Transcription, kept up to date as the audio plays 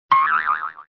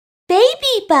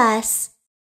BabyBus.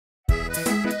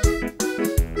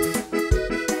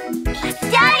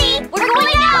 Daddy, we're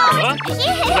going out!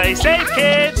 Play safe,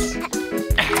 kids!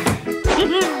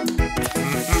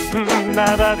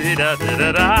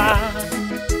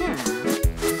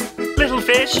 Little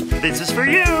fish, this is for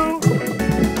you!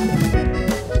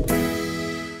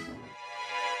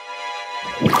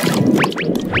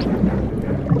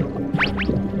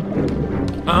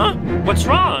 Huh? What's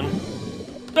wrong?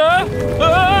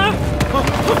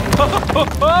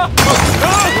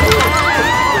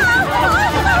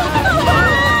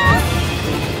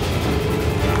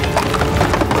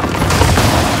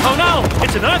 Oh no!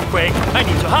 It's an earthquake! I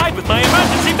need to hide with my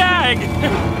emergency bag!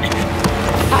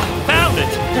 Found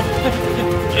it!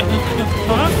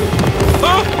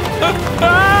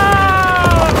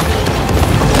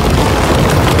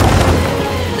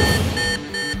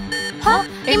 Huh?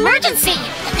 Emergency!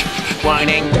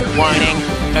 Warning, warning,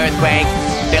 earthquake.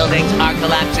 Buildings are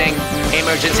collapsing.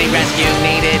 Emergency rescue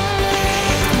needed.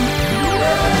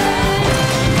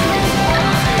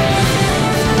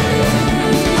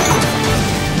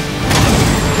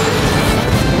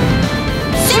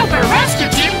 Super Rescue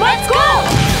Team, let's go!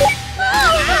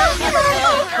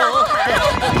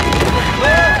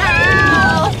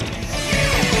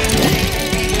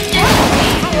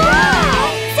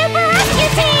 Super Rescue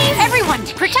Team! Everyone,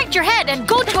 protect your head and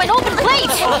go to an open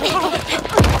place!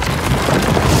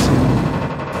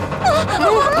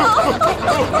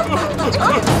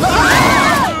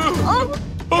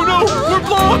 Oh no! We're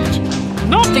blocked!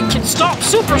 Nothing can stop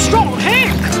Super Strong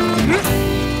Hank!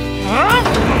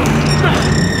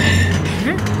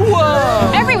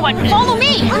 Whoa! Everyone, follow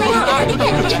me!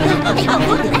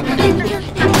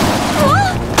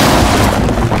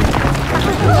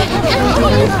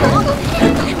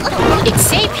 It's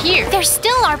safe here. There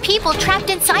still are people trapped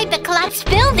inside the collapsed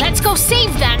building. Let's go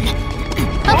save them.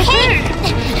 Okay.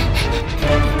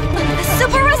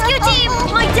 Super Rescue Team!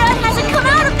 My dad hasn't come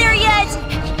out of there yet!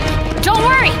 Don't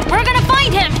worry, we're gonna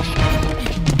find him!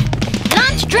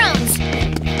 Launch drones!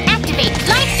 Activate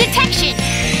life detection!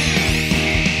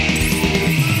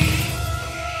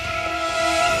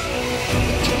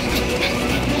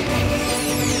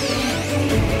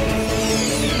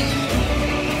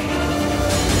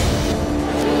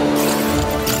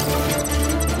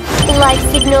 Life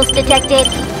signals detected.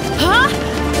 Huh?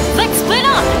 Let's split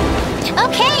up!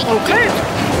 Okay! Okay.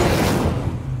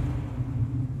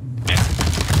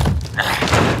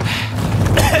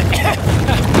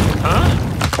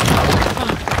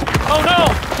 Oh no!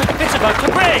 It's about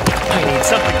to break! I need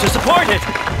something to support it!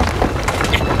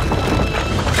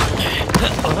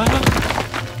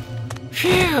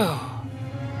 Phew!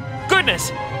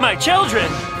 Goodness! My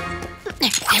children!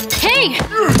 Hey!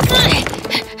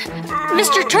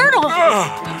 Mr. Turtle!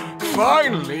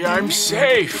 Finally, I'm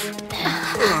safe.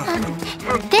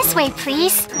 This way,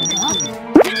 please.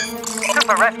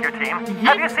 Super Rescue Team,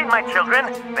 have you seen my children?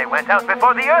 They went out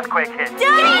before the earthquake hit.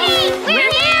 Daddy!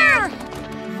 We're here!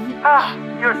 Ah,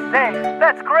 you're safe.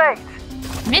 That's great.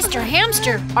 Mr.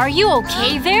 Hamster, are you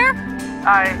okay there?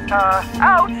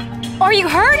 Ouch! Are you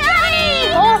hurt?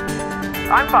 Daddy! Oh.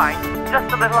 I'm fine.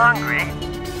 Just a little hungry.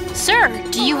 Sir,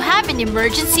 do you have an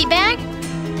emergency bag?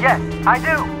 Yes, I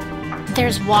do.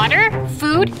 There's water,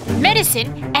 food,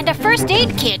 medicine, and a first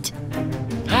aid kit.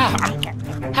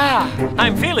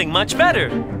 I'm feeling much better.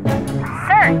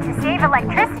 Sir, to save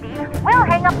electricity, we'll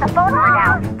hang up the phone for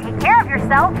now. Take care of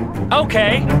yourself.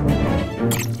 Okay.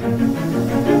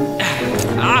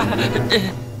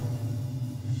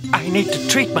 I need to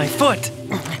treat my foot.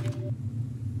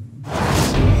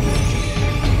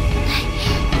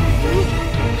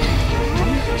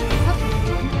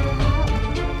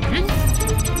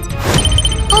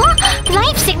 Oh,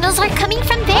 life signals are coming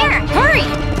from there. Hurry!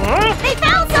 They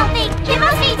found something! It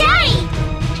must be Daddy!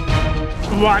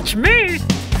 Watch me.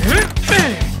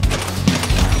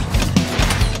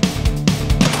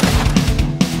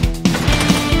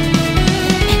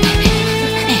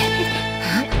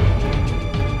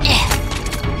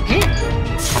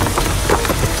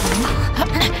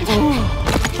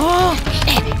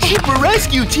 Super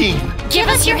Rescue Team! Give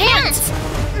us your hands!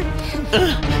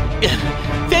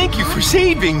 Thank you for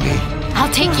saving me.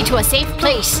 I'll take you to a safe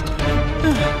place.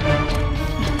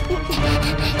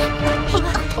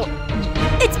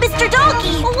 It's Mr.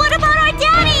 Donkey! What about our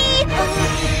Daddy?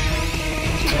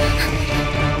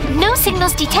 No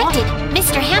signals detected.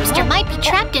 Mr. Hamster might be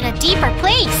trapped in a deeper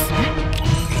place.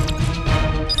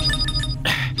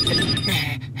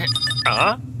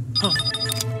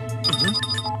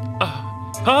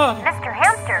 Mr.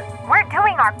 Hamster, we're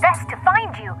doing our best to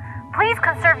find you. Please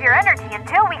conserve your energy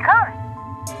until we come.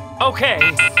 Okay.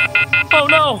 Oh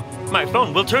no! My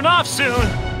phone will turn off soon.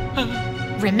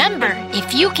 Remember,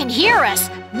 if you can hear us,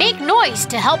 make noise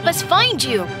to help us find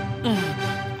you.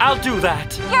 I'll do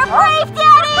that. You're brave,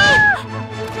 Daddy!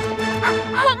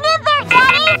 Hang in there,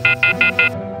 Daddy!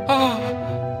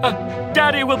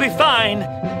 Daddy will be fine.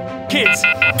 Kids,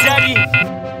 Daddy...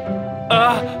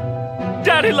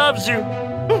 Daddy loves you.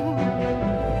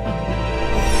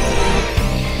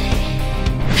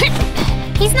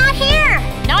 He's not here!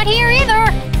 Not here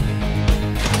either!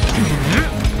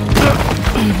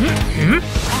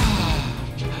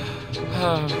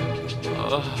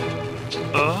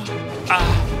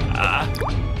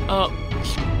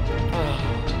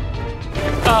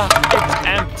 It's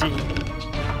empty.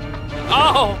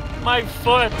 Oh, my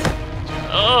foot.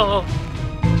 Oh.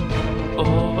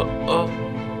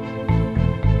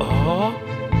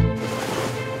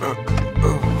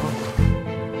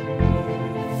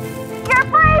 You're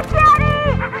brave, Daddy!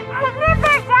 Hang in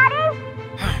there, Daddy!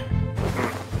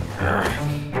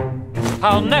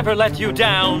 I'll never let you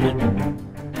down.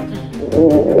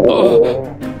 Oh,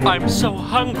 I'm so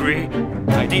hungry.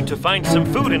 I need to find some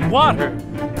food and water.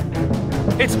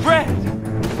 It's bread.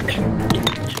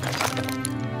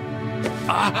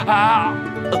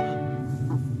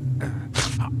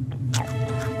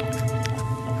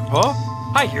 Oh,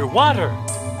 I hear water.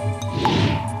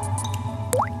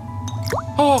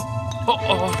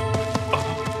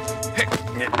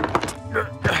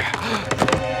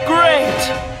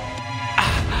 Great!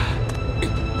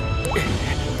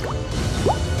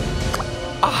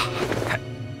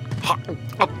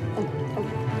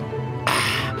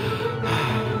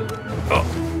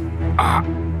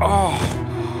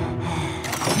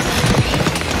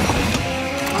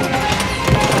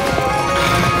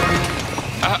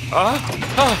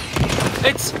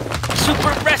 It's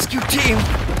Super Rescue Team!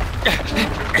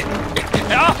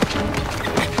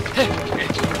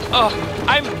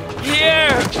 I'm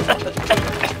here!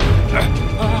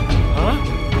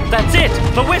 That's it!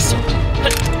 The whistle!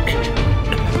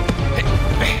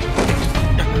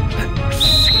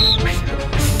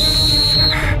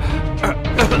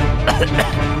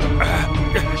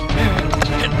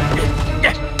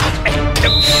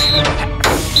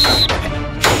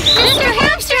 Mr.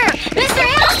 Hamster! Mr.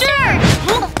 Hamster!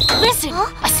 Listen,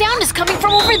 a sound is coming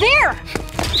from over there.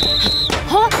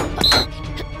 Huh?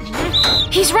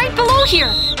 He's right below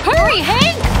here. Hurry,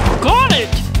 Hank! Got it!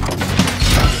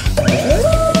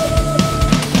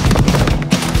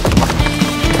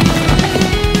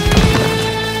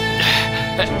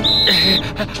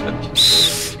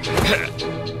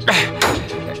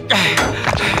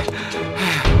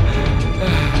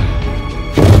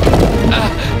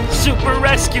 Super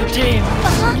Rescue Team!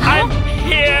 I'm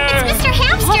here! It's Mr.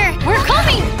 Hamster! We're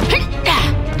coming!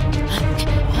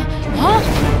 Huh?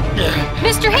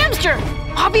 Mr. Hamster!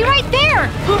 I'll be right there!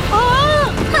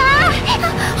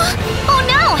 Oh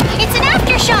no! It's an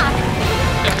aftershock!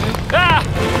 Ah!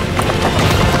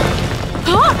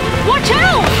 Huh? Watch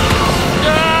out!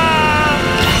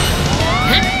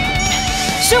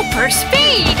 Super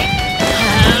speed!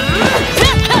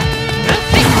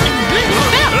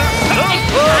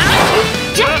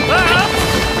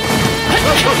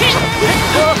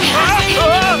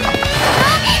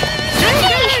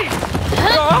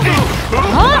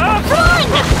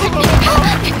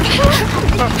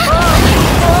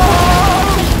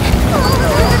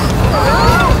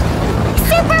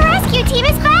 Super Rescue Team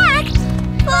is back!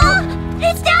 Oh,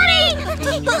 it's Daddy!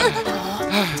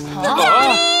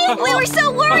 Daddy! We were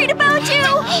so worried about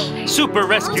you! Super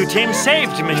Rescue Team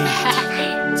saved me!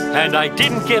 And I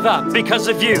didn't give up because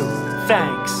of you.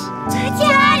 Thanks.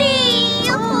 Daddy!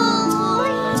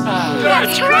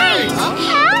 That's right!